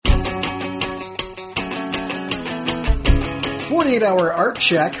48-hour art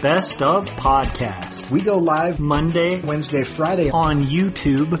check. Best of podcast. We go live Monday, Wednesday, Friday on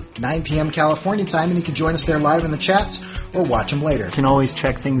YouTube, 9 p.m. California time, and you can join us there live in the chats or watch them later. You can always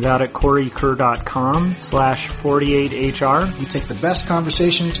check things out at CoreyKerr.com/48HR. We take the best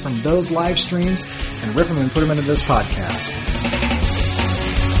conversations from those live streams and rip them and put them into this podcast.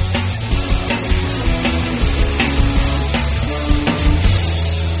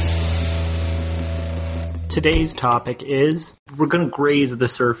 Today's topic is, we're going to graze the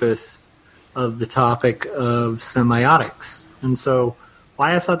surface of the topic of semiotics. And so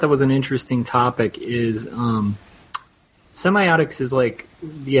why I thought that was an interesting topic is semiotics is like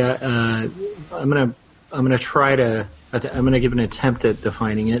I'm going to give an attempt at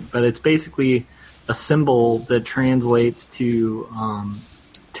defining it, but it's basically a symbol that translates to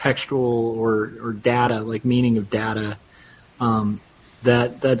textual or data, like meaning of data,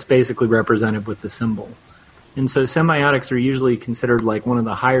 that's basically represented with the symbol. And so semiotics are usually considered like one of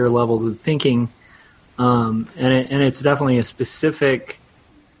the higher levels of thinking, and it's definitely a specific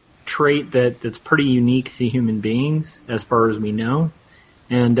trait that's pretty unique to human beings as far as we know.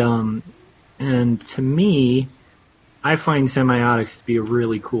 And to me, I find semiotics to be a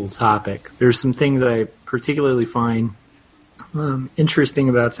really cool topic. There's some things that I particularly find interesting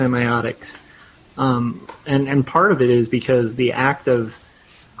about semiotics, and part of it is because the act of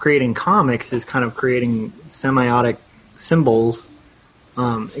creating comics is kind of creating semiotic symbols.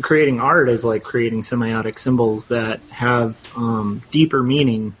 Creating art is like creating semiotic symbols that have deeper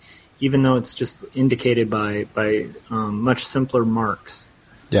meaning, even though it's just indicated by much simpler marks.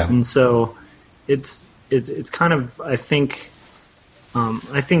 Yeah. And so it's kind of, I think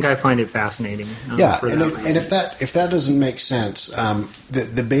I find it fascinating. Yeah, and if that doesn't make sense,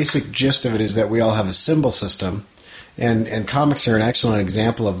 the basic gist of it is that we all have a symbol system. And comics are an excellent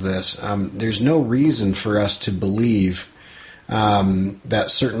example of this. There's no reason for us to believe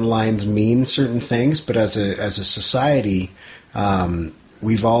that certain lines mean certain things, but as a society,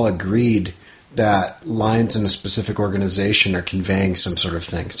 we've all agreed that lines in a specific organization are conveying some sort of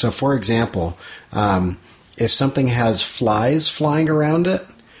thing. So, for example, if something has flies flying around it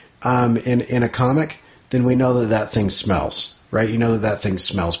in a comic, then we know that thing smells, right? You know that thing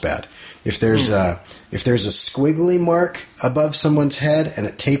smells bad. If there's a squiggly mark above someone's head and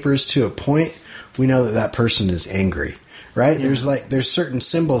it tapers to a point, we know that person is angry, right? Yeah. There's certain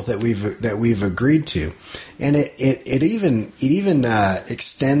symbols that we've agreed to, and it even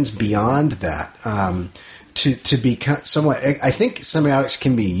extends beyond that to be somewhat. I think semiotics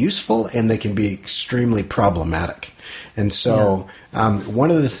can be useful and they can be extremely problematic, and so one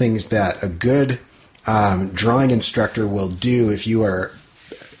of the things that a good drawing instructor will do if you are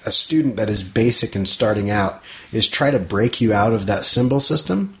a student that is basic and starting out is try to break you out of that symbol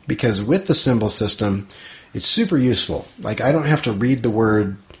system, because with the symbol system, it's super useful. Like, I don't have to read the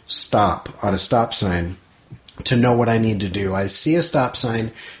word stop on a stop sign to know what I need to do. I see a stop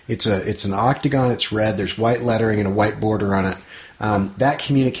sign. It's an octagon. It's red. There's white lettering and a white border on it. That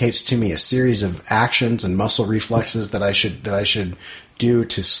communicates to me a series of actions and muscle reflexes that I should do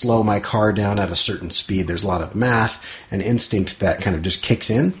to slow my car down at a certain speed. There's a lot of math and instinct that kind of just kicks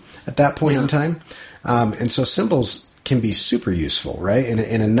in at that point in time. And so symbols can be super useful, right,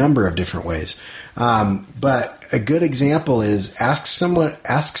 in a number of different ways. But a good example is ask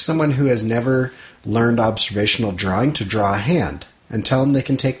someone who has never learned observational drawing to draw a hand, and tell them they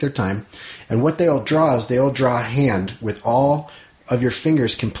can take their time. And what they'll draw is they'll draw a hand with all of your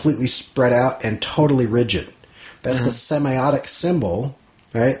fingers completely spread out and totally rigid. That's the semiotic symbol,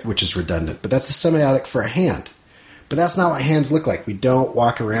 right, which is redundant, but that's the semiotic for a hand. But that's not what hands look like. We don't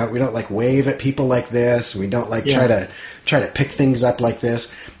walk around. We don't like wave at people like this. We don't like try to pick things up like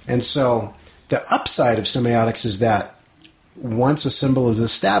this. And so the upside of semiotics is that once a symbol is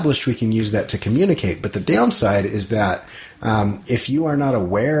established, we can use that to communicate. But the downside is that if you are not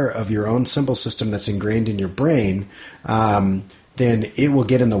aware of your own symbol system that's ingrained in your brain, then it will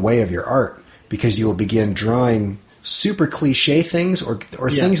get in the way of your art, because you will begin drawing super cliche things or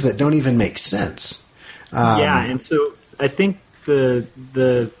things that don't even make sense. And so I think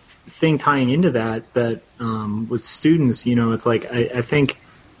the thing tying into that with students, it's like I think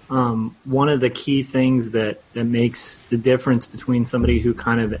one of the key things that makes the difference between somebody who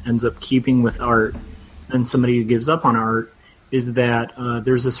kind of ends up keeping with art and somebody who gives up on art is that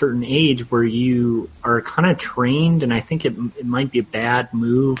there's a certain age where you are kind of trained, and I think it might be a bad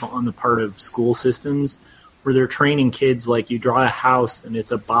move on the part of school systems, where they're training kids like you draw a house and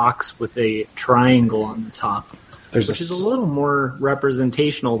it's a box with a triangle on the top, which is a little more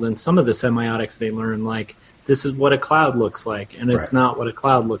representational than some of the semiotics they learn, like this is what a cloud looks like, and it's not what a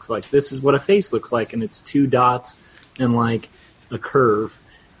cloud looks like. This is what a face looks like, and it's two dots, and like a curve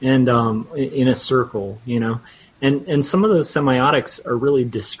and in a circle, And some of those semiotics are really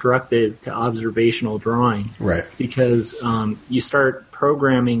destructive to observational drawing. Right. Because you start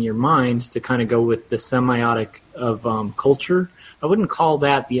programming your mind to kind of go with the semiotic of culture. I wouldn't call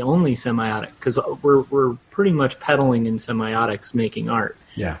that the only semiotic, because we're pretty much peddling in semiotics making art.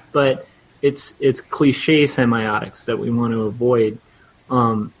 Yeah. But it's cliche semiotics that we want to avoid.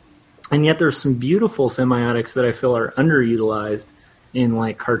 And yet there's some beautiful semiotics that I feel are underutilized in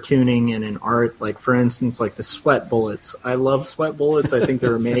like cartooning and in art. Like for instance, like the sweat bullets. I love sweat bullets. I think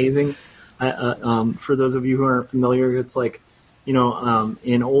they're amazing. For those of you who aren't familiar, it's like,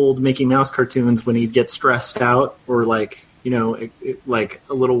 in old Mickey Mouse cartoons when he'd get stressed out or like, like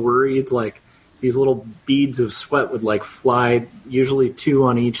a little worried, like these little beads of sweat would like fly, usually 2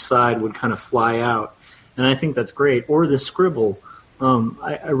 on each side would kind of fly out. And I think that's great. Or the scribble.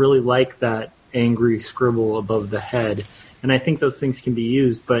 I really like that angry scribble above the head. And I think those things can be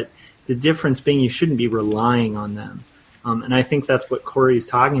used, but the difference being you shouldn't be relying on them. And I think that's what Corey's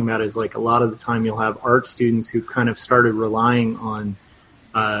talking about is like a lot of the time you'll have art students who kind of started relying on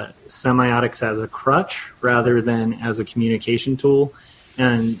semiotics as a crutch rather than as a communication tool.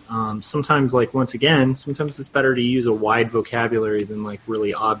 And sometimes, like, once again, sometimes it's better to use a wide vocabulary than like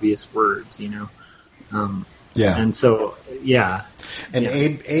really obvious words, Yeah. And so, yeah. And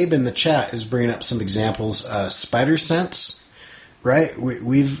yeah. Abe in the chat is bringing up some examples. Spider Sense, right?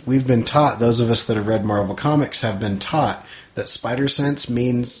 We've been taught, those of us that have read Marvel Comics have been taught that Spider Sense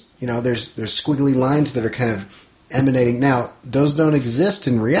means, there's squiggly lines that are kind of emanating. Now, those don't exist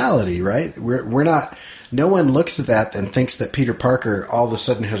in reality, right? We're not, no one looks at that and thinks that Peter Parker all of a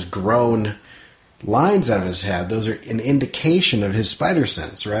sudden has grown lines out of his head. Those are an indication of his spider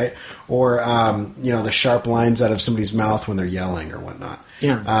sense, right? Or, the sharp lines out of somebody's mouth when they're yelling or whatnot.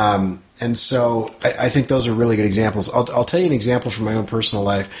 Yeah. And so I think those are really good examples. I'll tell you an example from my own personal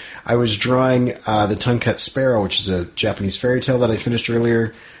life. I was drawing the Tongue-Cut Sparrow, which is a Japanese fairy tale that I finished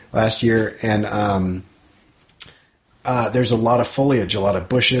earlier last year, and there's a lot of foliage, a lot of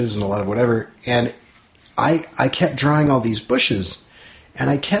bushes, and a lot of whatever, and I kept drawing all these bushes,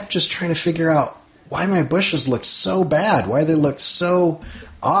 and I kept just trying to figure out why my bushes looked so bad, why they looked so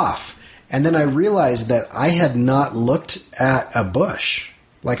off. And then I realized that I had not looked at a bush.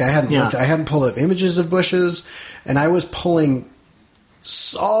 Like I hadn't pulled up images of bushes, and I was pulling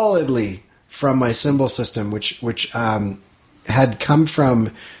solidly from my symbol system, which had come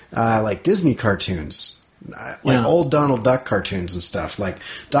from like Disney cartoons, like old Donald Duck cartoons and stuff. Like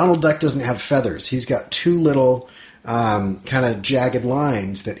Donald Duck doesn't have feathers; he's got 2 little kind of jagged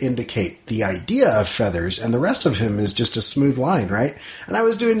lines that indicate the idea of feathers, and the rest of him is just a smooth line, right? And I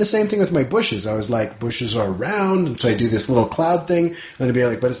was doing the same thing with my bushes. I was like, bushes are round, and so I do this little cloud thing, and then I'd be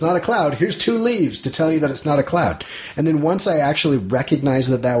like, but it's not a cloud. Here's 2 leaves to tell you that it's not a cloud. And then once I actually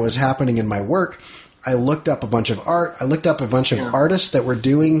recognized that was happening in my work, I looked up a bunch of art. I looked up a bunch of artists that were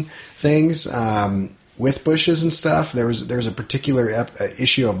doing things with bushes and stuff. There was a particular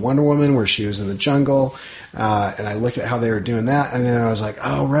issue of Wonder Woman where she was in the jungle, and I looked at how they were doing that, and then I was like,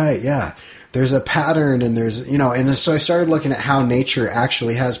 oh, right, yeah. There's a pattern, and there's, and so I started looking at how nature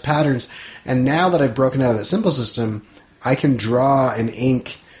actually has patterns, and now that I've broken out of that symbol system, I can draw and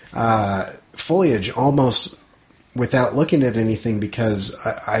ink foliage almost without looking at anything because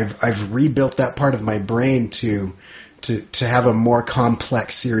I've rebuilt that part of my brain to have a more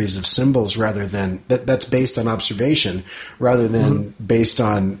complex series of symbols rather than that's based on observation rather than based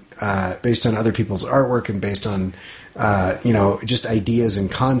on other people's artwork and based on just ideas and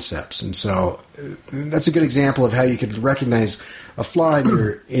concepts. And so that's a good example of how you could recognize a flaw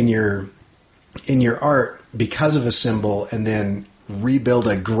in your art because of a symbol and then rebuild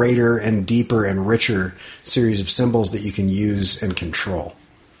a greater and deeper and richer series of symbols that you can use and control.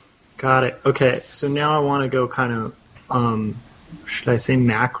 Got it. Okay, so now I want to go kind of should I say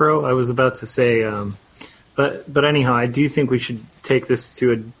macro? I was about to say, but anyhow, I do think we should take this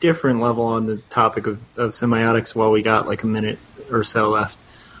to a different level on the topic of semiotics while we got like a minute or so left.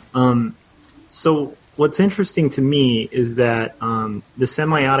 So what's interesting to me is that the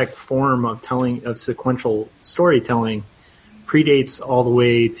semiotic form of sequential storytelling predates all the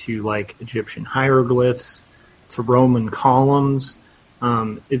way to like Egyptian hieroglyphs, to Roman columns.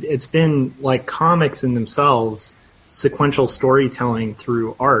 It's been like comics in themselves. Sequential storytelling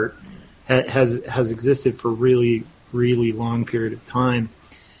through art has existed for really, really long period of time.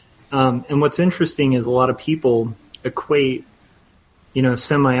 And what's interesting is a lot of people equate,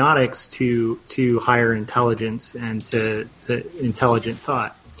 semiotics to higher intelligence and to intelligent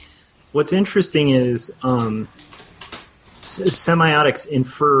thought. What's interesting is semiotics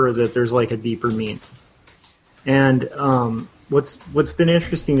infer that there's like a deeper meaning. And what's been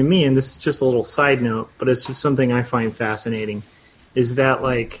interesting to me, and this is just a little side note, but it's just something I find fascinating, is that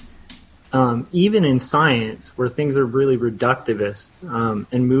like even in science, where things are really reductivist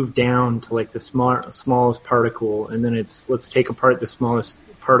and move down to like the smallest particle, and then let's take apart the smallest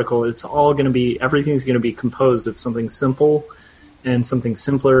particle. It's all going to be, everything's going to be composed of something simple and something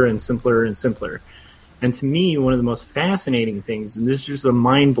simpler and simpler and simpler. And to me, one of the most fascinating things, and this is just a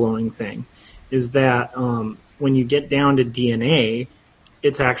mind-blowing thing, is that when you get down to DNA,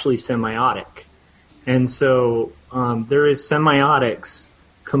 it's actually semiotic. And so there is semiotics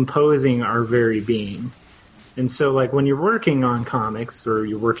composing our very being. And so like when you're working on comics or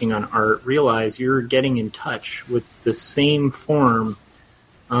you're working on art, realize you're getting in touch with the same form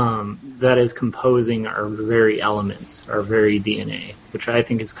that is composing our very elements, our very DNA, which I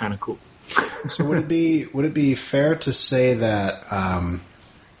think is kind of cool. So would it be fair to say that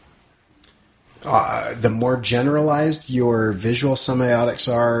the more generalized your visual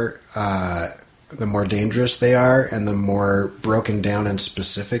semiotics are, the more dangerous they are, and the more broken down and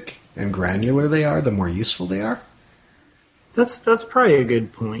specific and granular they are, the more useful they are? That's probably a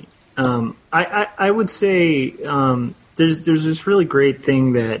good point. I would say there's this really great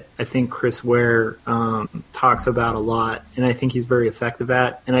thing that I think Chris Ware talks about a lot, and I think he's very effective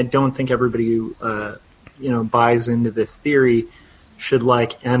at. And I don't think everybody who buys into this theory should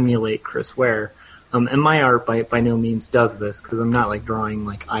like emulate Chris Ware. And my art by no means does this, because I'm not like drawing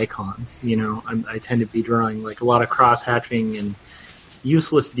like icons. I tend to be drawing like a lot of cross hatching and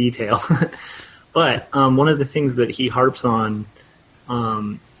useless detail. But one of the things that he harps on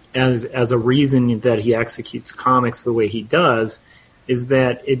as a reason that he executes comics the way he does is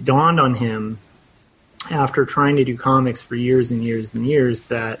that it dawned on him after trying to do comics for years and years and years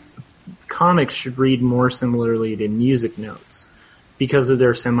that comics should read more similarly to music notes because of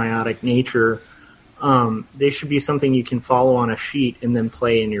their semiotic nature. They should be something you can follow on a sheet and then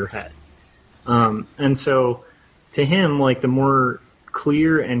play in your head. And so to him, like the more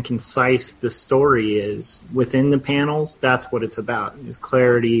clear and concise the story is within the panels, that's what it's about, is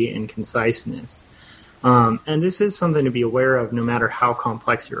clarity and conciseness. And this is something to be aware of no matter how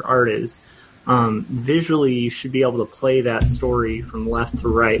complex your art is. Visually, you should be able to play that story from left to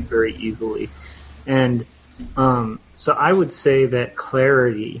right very easily. And so I would say that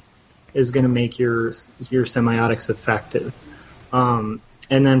clarity is going to make your semiotics effective. And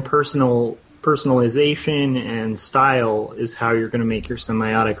then personalization and style is how you're going to make your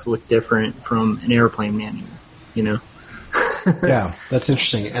semiotics look different from an airplane manual, Yeah, that's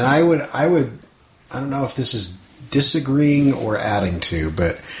interesting. And I don't know if this is disagreeing or adding to,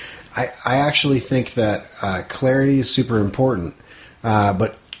 but I actually think that clarity is super important,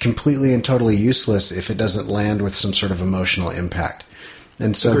 but completely and totally useless if it doesn't land with some sort of emotional impact.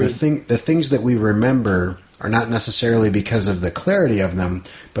 And so the things that we remember are not necessarily because of the clarity of them,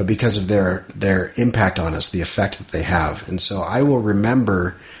 but because of their impact on us, the effect that they have. And so I will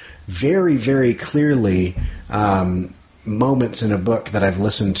remember very, very clearly moments in a book that I've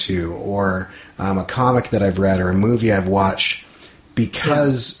listened to, or a comic that I've read, or a movie I've watched,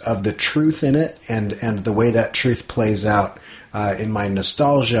 because of the truth in it and the way that truth plays out in my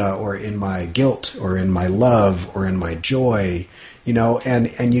nostalgia, or in my guilt, or in my love, or in my joy.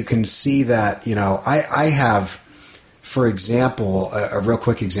 And you can see that, I have, for example, a real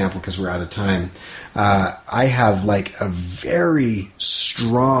quick example because we're out of time. I have like a very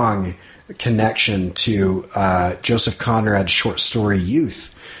strong connection to Joseph Conrad's short story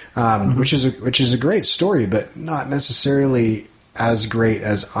Youth, which is a great story, but not necessarily as great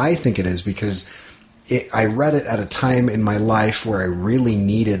as I think it is, because I read it at a time in my life where I really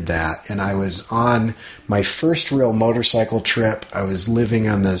needed that, and I was on my first real motorcycle trip. I was living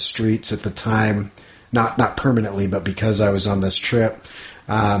on the streets at the time, not permanently, but because I was on this trip,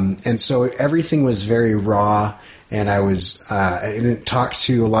 and so everything was very raw. And I didn't talk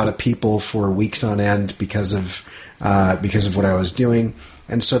to a lot of people for weeks on end because of what I was doing,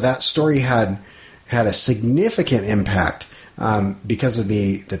 and so that story had a significant impact. Because of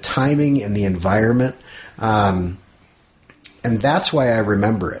the timing and the environment. And that's why I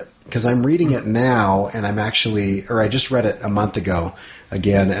remember it. Because I'm reading it now, and I just read it a month ago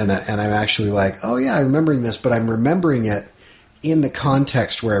again, and I'm actually like, oh yeah, I'm remembering this, but I'm remembering it in the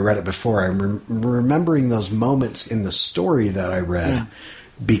context where I read it before. I'm remembering those moments in the story that I read.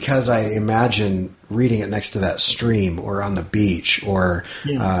 Because I imagine reading it next to that stream, or on the beach, or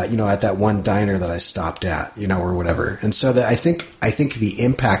at that one diner that I stopped at, or whatever. And so that I think the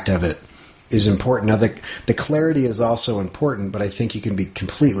impact of it is important. Now the clarity is also important, but I think you can be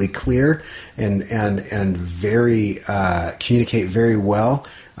completely clear and very communicate very well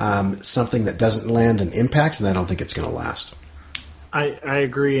something that doesn't land an impact, and I don't think it's going to last. I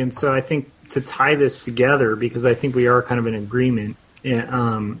agree, and so I think to tie this together, because I think we are kind of in agreement,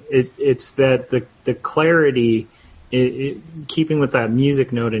 it's that the clarity, keeping with that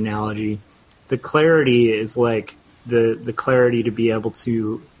music note analogy, the clarity is like the clarity to be able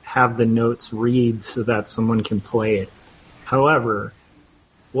to have the notes read so that someone can play it. However,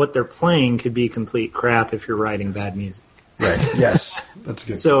 what they're playing could be complete crap if you're writing bad music. Right. Yes, that's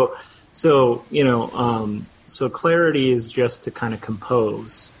good. So clarity is just to kind of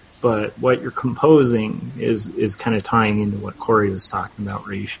compose, but what you're composing is kind of tying into what Corey was talking about,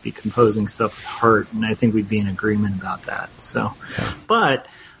 where you should be composing stuff with heart, and I think we'd be in agreement about that. So, yeah. But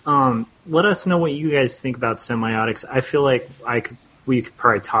let us know what you guys think about semiotics. I feel like we could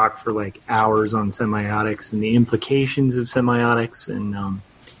probably talk for like hours on semiotics and the implications of semiotics and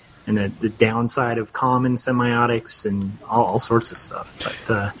the downside of common semiotics and all sorts of stuff.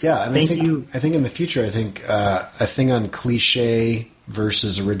 But yeah, and I think in the future, a thing on cliche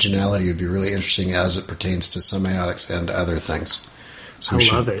versus originality would be really interesting as it pertains to semiotics and other things. So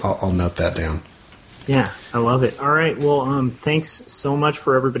love it. I'll note that down. Yeah, I love it. All right, well, thanks so much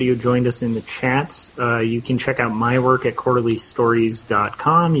for everybody who joined us in the chats. You can check out my work at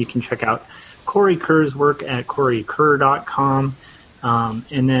quarterlystories.com. You can check out Corey Kerr's work at coreykerr.com.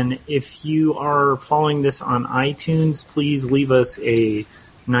 And then if you are following this on iTunes, please leave us a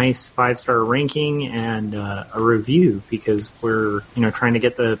nice 5-star ranking and a review, because we're trying to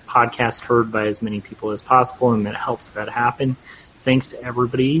get the podcast heard by as many people as possible, and that helps that happen. Thanks to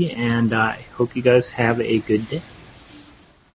everybody, and I hope you guys have a good day.